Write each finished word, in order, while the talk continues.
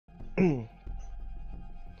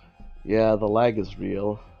Yeah, the lag is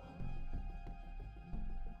real.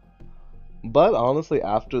 But honestly,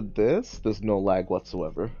 after this, there's no lag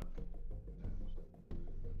whatsoever.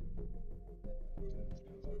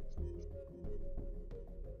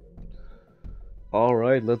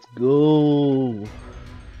 Alright, let's go.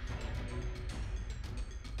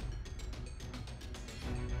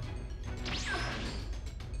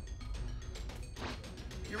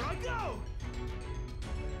 Here I go.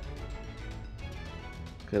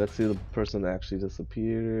 Okay, let's see the person that actually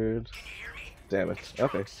disappeared. Can you hear me? Damn it. It's Okay.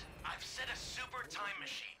 Trunks. I've set a super time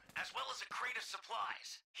machine, as well as a crate of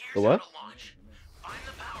supplies. The Here's how what? to launch. Find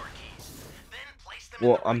the power keys, then place them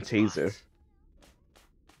Well, in the I'm right Taser. spots.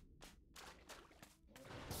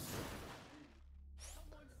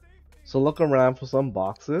 So look around for some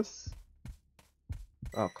boxes.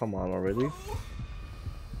 Oh, come on already.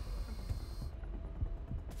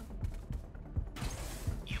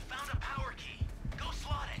 You found a power key. Go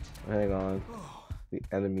slot it. Hang on. The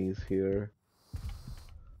enemies here.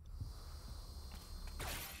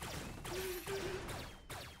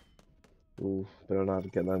 Ooh, better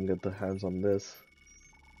not get them get their hands on this.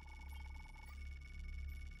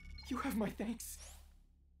 You have my thanks.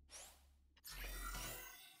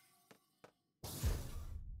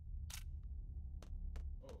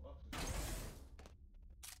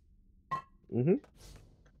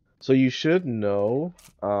 So you should know,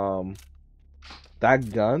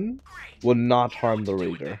 that gun Great. will not You know harm what the to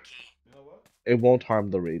do with raider. that key. It won't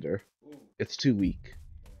harm the raider. It's too weak.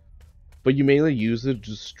 But you mainly use it to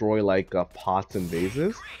destroy like pots and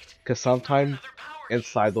vases, Great. because You found sometimes another power key.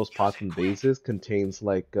 inside those Use pots it and quick. vases contains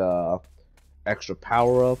like extra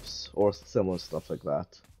power-ups or similar stuff like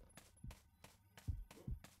that.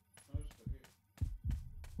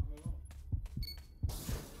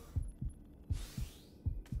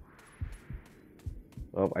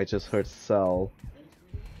 Oh, I just heard Cell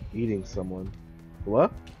eating someone.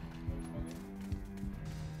 What?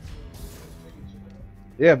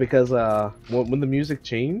 Yeah, because when the music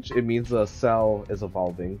change, it means Cell is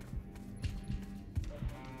evolving.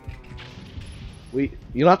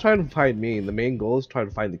 You're not trying to find me. The main goal is trying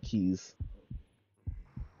to find the keys.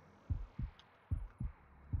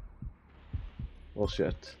 Oh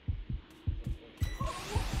shit.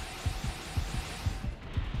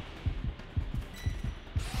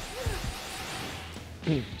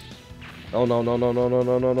 Oh no no no no no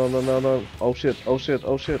no no no no no no. Oh shit, oh shit,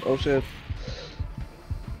 oh shit, oh shit.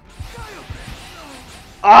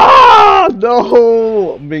 Ah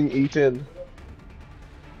no! I'm being eaten.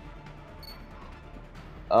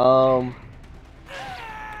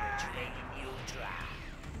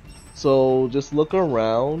 So just look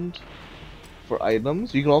around for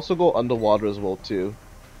items. You can also go underwater as well too.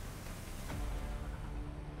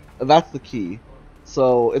 And that's the key.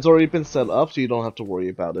 So it's already been set up, so you don't have to worry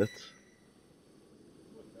about it.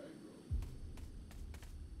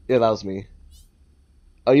 Yeah, that was me.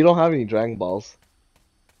 Oh, you don't have any Dragon Balls.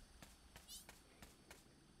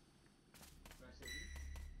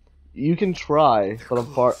 You can try, but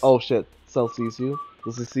I'm far. Oh shit, Cell sees you.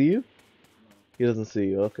 Does he see you? He doesn't see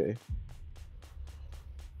you, okay.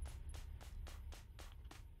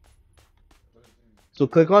 So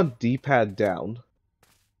click on D-pad down.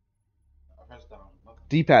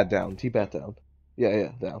 D-pad down, D-pad down. Yeah,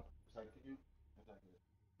 yeah, down.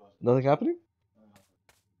 Nothing happening?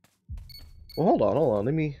 Well, hold on,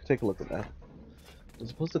 let me take a look at that. I'm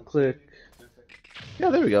supposed to click... Yeah,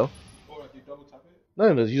 there we go.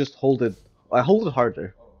 No, no, you just hold it... I hold it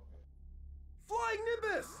harder. Flying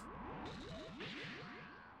Nimbus.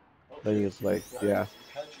 Then you just like, yeah.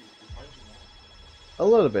 A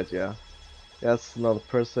little bit, yeah. Yeah, that's another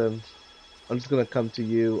person. I'm just gonna come to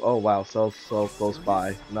you. Oh wow, so close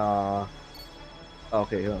by. Nah.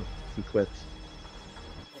 Okay, he quit.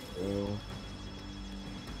 And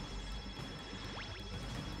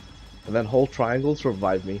then hold triangle to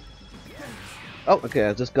revive me. Oh, okay,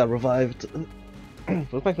 I just got revived.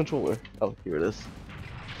 Where's my controller? Oh, here it is.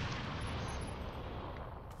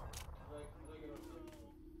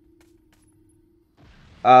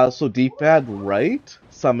 So D-pad right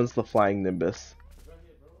summons the flying Nimbus.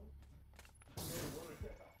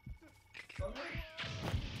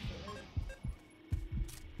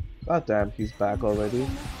 God damn, he's back already.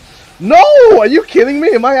 No! Are you kidding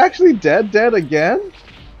me? Am I actually dead again?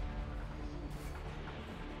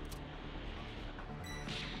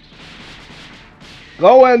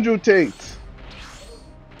 Go, Andrew Tate!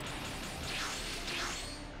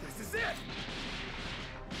 This is it.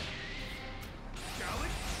 Shall we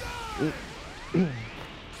go?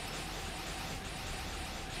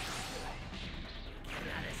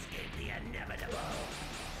 Cannot escape the inevitable.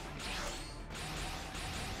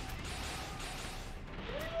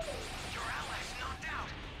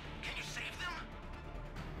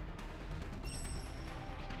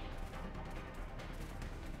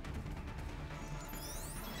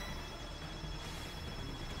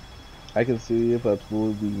 I can see you, but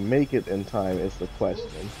will we make it in time is the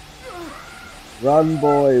question. Run,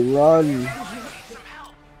 boy, run! Allies need some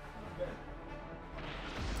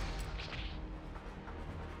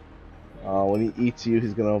help. When he eats you,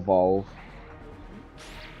 he's gonna evolve.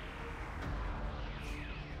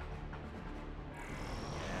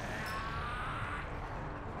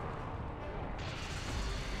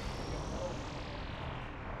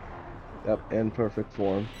 Yep, in perfect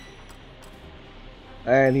form.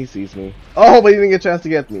 And he sees me. Oh, but he didn't get a chance to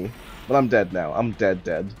get me. But I'm dead now. I'm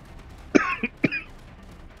dead.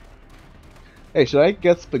 Hey, should I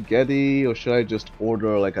get spaghetti or should I just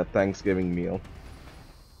order like a Thanksgiving meal?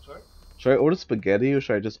 Sorry? Should I order spaghetti or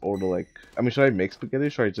should I just order like... I mean, should I make spaghetti or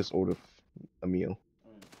should I just order a meal? I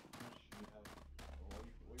mean, how much do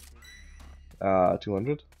you have? What do you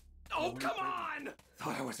 200? Oh, come on!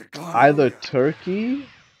 Thought I was a god. Either turkey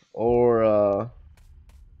or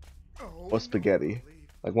spaghetti.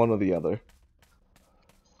 Like one or the other.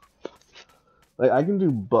 Like I can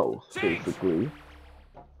do both, basically.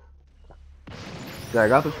 Yeah, I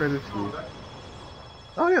got the Trader Joe's.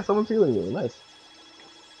 Oh yeah, someone's healing you. Nice.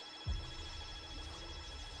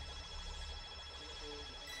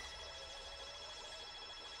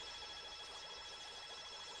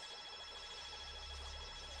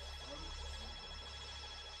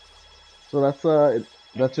 So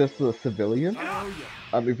that's just a civilian.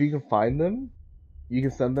 If you can find them, you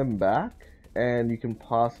can send them back, and you can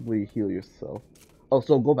possibly heal yourself. Oh,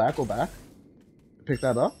 so go back. Pick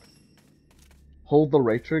that up. Hold the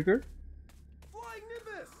right trigger. Flying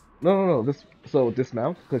Nimbus! No. So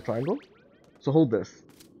dismount. Click triangle. So hold this.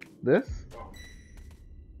 This.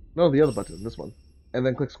 No, the other button. This one. And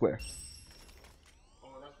then click square. Oh,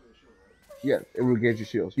 that's for your shield, right? Yeah, it will gauge your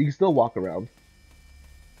shields. You can still walk around.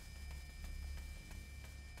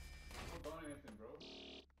 I haven't done anything, bro.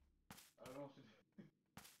 I don't know what to do.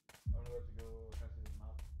 I don't know where to go. I can't see the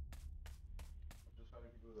map. I'm just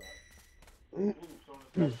fighting people that. Ooh,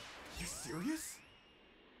 someone's You serious?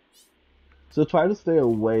 So try to stay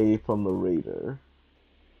away from the raider.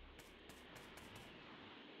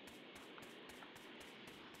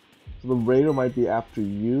 So the raider might be after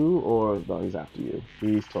you, or no, he's after you.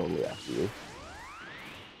 He's totally after you.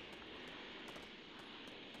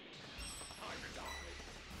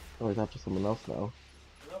 Oh, he's after someone else now.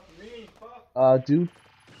 Get up for me, fuck! Dude.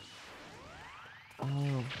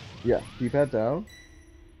 Yeah, keep that down.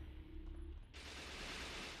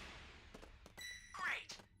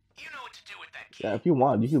 Great. You know what to do with that key. Yeah, if you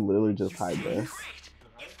want, you can literally just hide there. Great.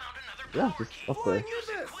 You found another Yeah, power just key. up there. Use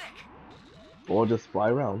it quick. Or just fly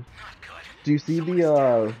around. Not good. Do you see Someone is down.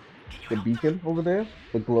 the Can you help beacon them? over there?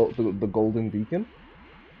 The golden beacon?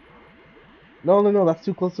 No, that's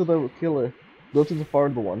too close to the killer. Go to the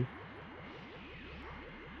farther one.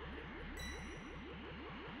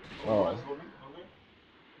 Oh, where's Hogan? Hogan?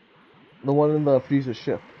 The one in the future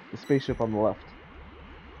ship. The spaceship on the left.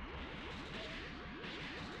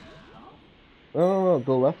 No,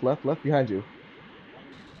 go left, behind you.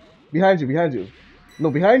 Behind you. No,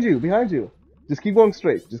 behind you. Just keep going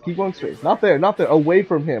straight. Not there. Away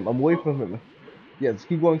from him. I'm away from him. Yeah, just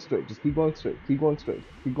keep going straight. Keep going straight.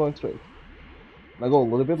 Now go a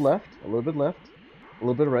little bit left, a little bit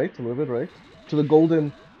right. To the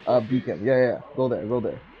golden beacon. Yeah. Go there.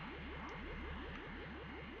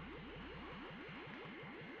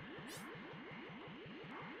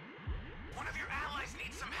 One of your allies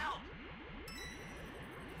needs some help.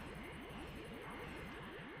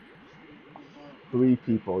 3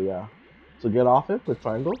 people, yeah. So get off it with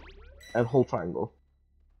triangle and hold triangle.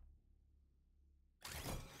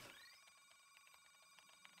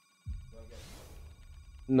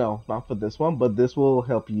 No, not for this one, but this will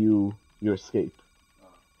help your escape.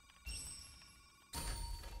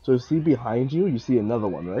 So you see behind you, you see another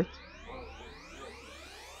one, right?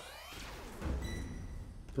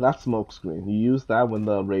 So that's smoke screen. You use that when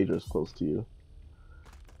the raider is close to you.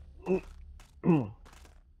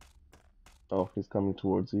 Oh, he's coming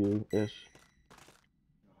towards you-ish.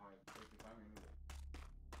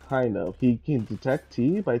 Kind of. He can detect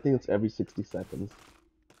T, but I think it's every 60 seconds.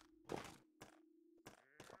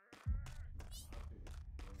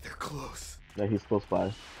 They're close. Yeah, he's close by.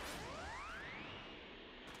 The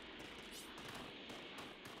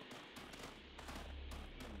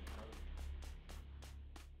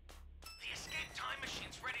escape time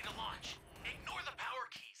machine's ready to launch. Ignore the power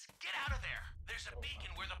keys. Get out of there. There's a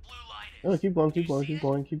beacon where the blue light is. Oh, keep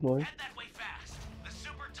going. Head that way fast. The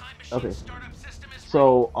super time machine Okay. startup system is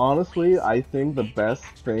So, honestly, I think the best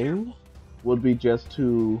thing would be just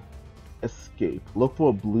to escape. Look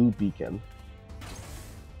for a blue beacon.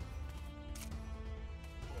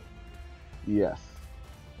 Yes.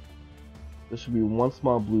 There should be one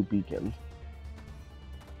small blue beacon.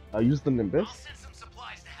 I'll use the Nimbus. I'll send some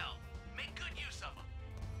supplies to help. Make good use of them.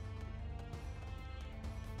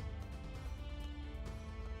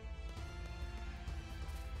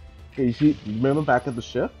 Okay, you see, remember back at the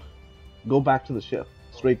ship? Go back to the ship.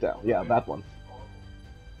 Straight down. Yeah, that one.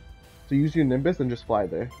 So use your Nimbus and just fly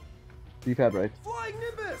there. D-pad right. Flying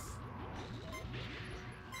Nimbus!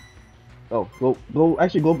 Oh, go,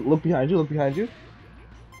 actually go, look behind you,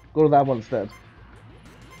 Go to that one instead.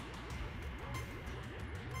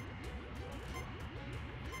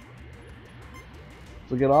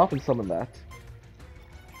 So get off and summon that.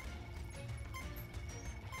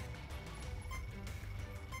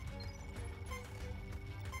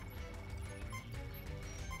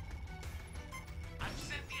 I've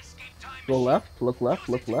sent the escape time Go machine. left, look left, Use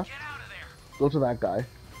look it to left. Get out of there. Go to that guy.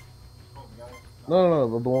 Oh, the guy. No,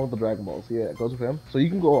 the one with the Dragon Balls. Yeah, go to him. So you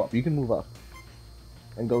can go up, you can move up.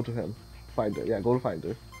 And go to him. Finder, yeah, go to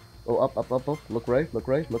Finder. Go up, up, up, up. Look right, look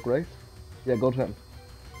right, look right. Yeah, go to him.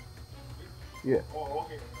 Yeah. Oh,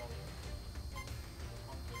 okay.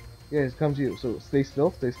 Yeah, it comes to you. So stay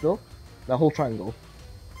still, stay still. Now hold triangle.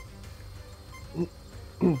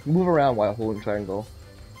 Move around while holding triangle.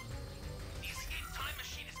 The escape time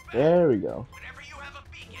machine is back. There we go. Whenever you have a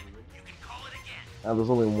beacon, you can call it again. And there's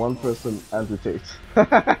only one person amputate.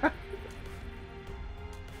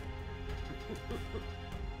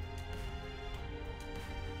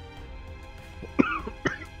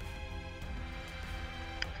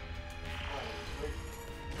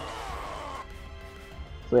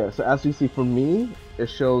 So yeah, so as you see, for me, it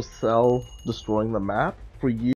shows Cell destroying the map. For you,